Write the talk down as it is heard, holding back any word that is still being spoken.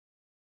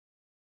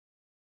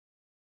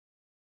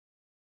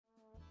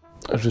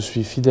Je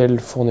suis Fidel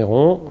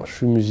Fourneyron, je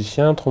suis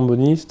musicien,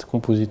 tromboniste,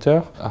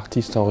 compositeur,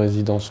 artiste en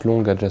résidence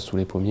longue à sous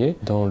les pommiers.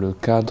 Dans le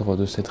cadre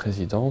de cette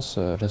résidence,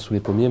 sous les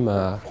pommiers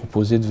m'a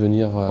proposé de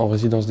venir en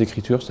résidence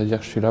d'écriture, c'est-à-dire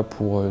que je suis là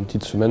pour une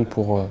petite semaine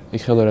pour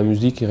écrire de la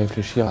musique et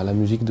réfléchir à la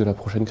musique de la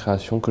prochaine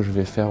création que je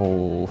vais faire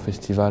au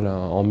festival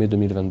en mai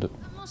 2022.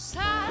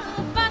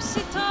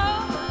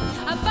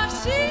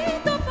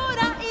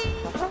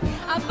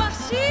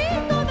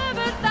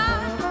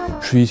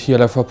 Je suis ici à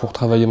la fois pour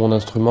travailler mon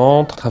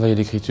instrument, travailler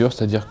l'écriture,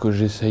 c'est-à-dire que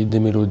j'essaye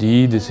des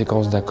mélodies, des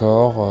séquences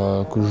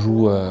d'accords que je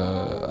joue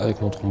avec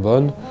mon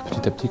trombone.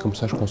 Petit à petit, comme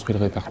ça, je construis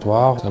le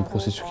répertoire. C'est un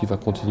processus qui va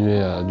continuer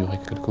à durer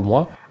quelques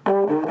mois.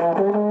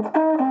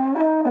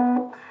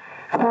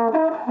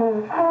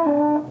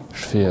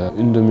 Je fais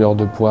une demi-heure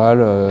de poil,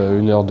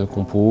 une heure de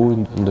compo,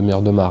 une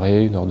demi-heure de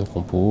marée, une heure de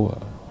compo,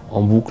 en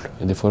boucle,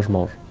 et des fois je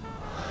mange.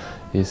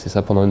 Et c'est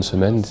ça pendant une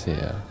semaine, c'est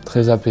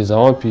très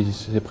apaisant et puis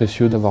c'est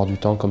précieux d'avoir du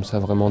temps comme ça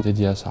vraiment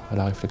dédié à ça, à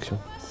la réflexion.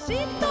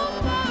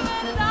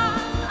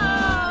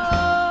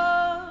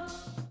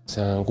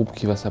 C'est un groupe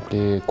qui va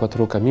s'appeler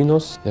Cuatro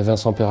Caminos. Il y a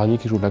Vincent Perani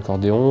qui joue de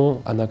l'accordéon,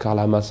 Anna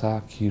Carla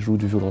Massa qui joue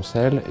du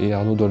violoncelle et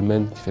Arnaud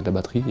Dolmen qui fait de la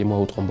batterie et moi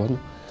au trombone.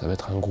 Ça va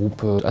être un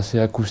groupe assez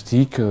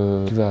acoustique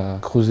qui va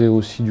creuser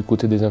aussi du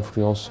côté des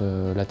influences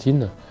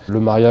latines. Le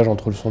mariage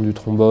entre le son du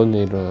trombone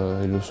et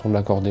le son de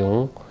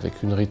l'accordéon,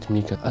 avec une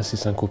rythmique assez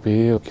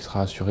syncopée qui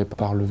sera assurée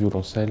par le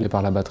violoncelle et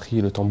par la batterie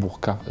et le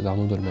tambourka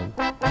d'Arnaud Dolmen.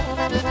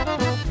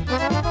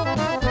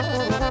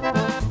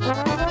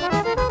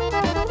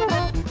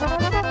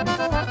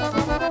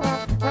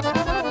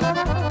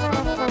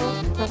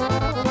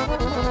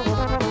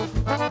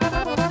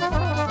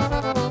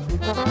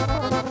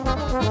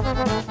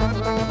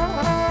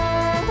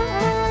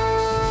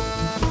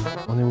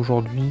 On est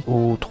aujourd'hui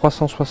au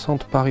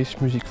 360 Paris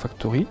Music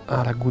Factory,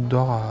 à la Goutte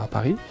d'Or à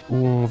Paris, où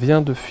on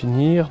vient de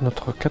finir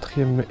notre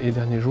 4e et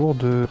dernier jour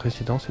de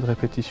résidence et de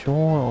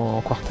répétition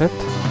en quartet.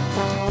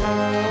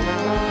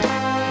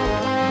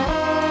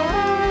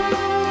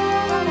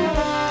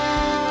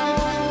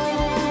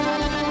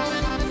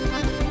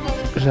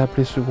 J'ai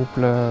appelé ce groupe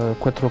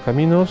Cuatro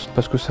Caminos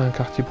parce que c'est un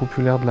quartier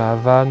populaire de la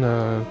Havane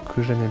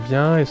que j'aimais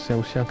bien et c'est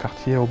aussi un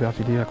quartier à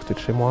Aubervilliers à côté de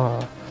chez moi.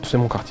 C'est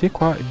mon quartier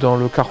quoi. Dans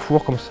le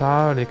carrefour comme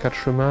ça, les 4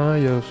 chemins,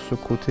 il y a ce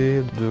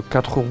côté de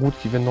 4 routes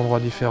qui viennent d'endroits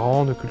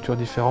différents, de cultures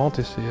différentes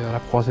et c'est à la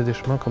croisée des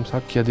chemins comme ça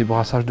qu'il y a des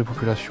brassages de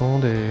population,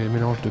 des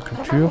mélanges de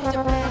cultures.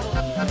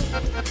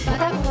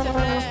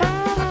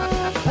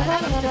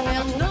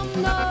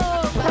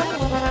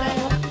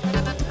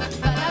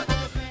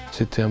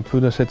 C'était un peu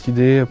de cette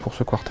idée pour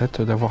ce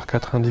quartet d'avoir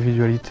 4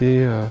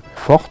 individualités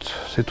fortes.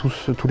 C'est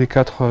tous les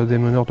 4 des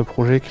meneurs de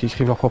projet qui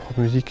écrivent leur propre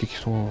musique et qui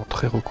sont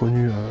très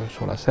reconnus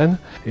sur la scène.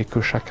 Et que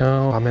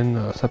chacun ramène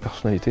sa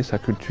personnalité, sa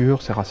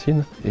culture, ses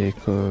racines. Et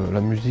que la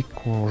musique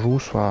qu'on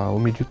joue soit au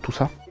milieu de tout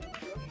ça.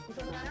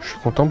 Je suis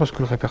content parce que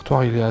le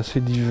répertoire il est assez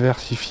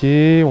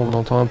diversifié. On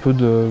entend un peu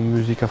de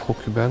musique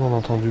afro-cubaine, on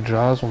entend du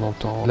jazz, on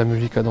entend de la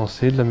musique à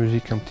danser, de la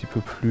musique un petit peu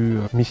plus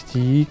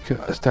mystique.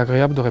 C'était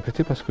agréable de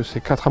répéter parce que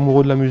c'est 4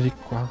 amoureux de la musique,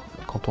 quoi.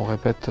 Quand on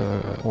répète,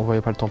 on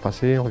voyait pas le temps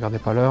passer, on regardait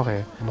pas l'heure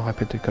et on a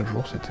répété 4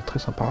 jours, c'était très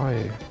sympa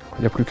et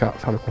il n'y a plus qu'à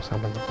faire le concert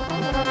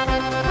maintenant.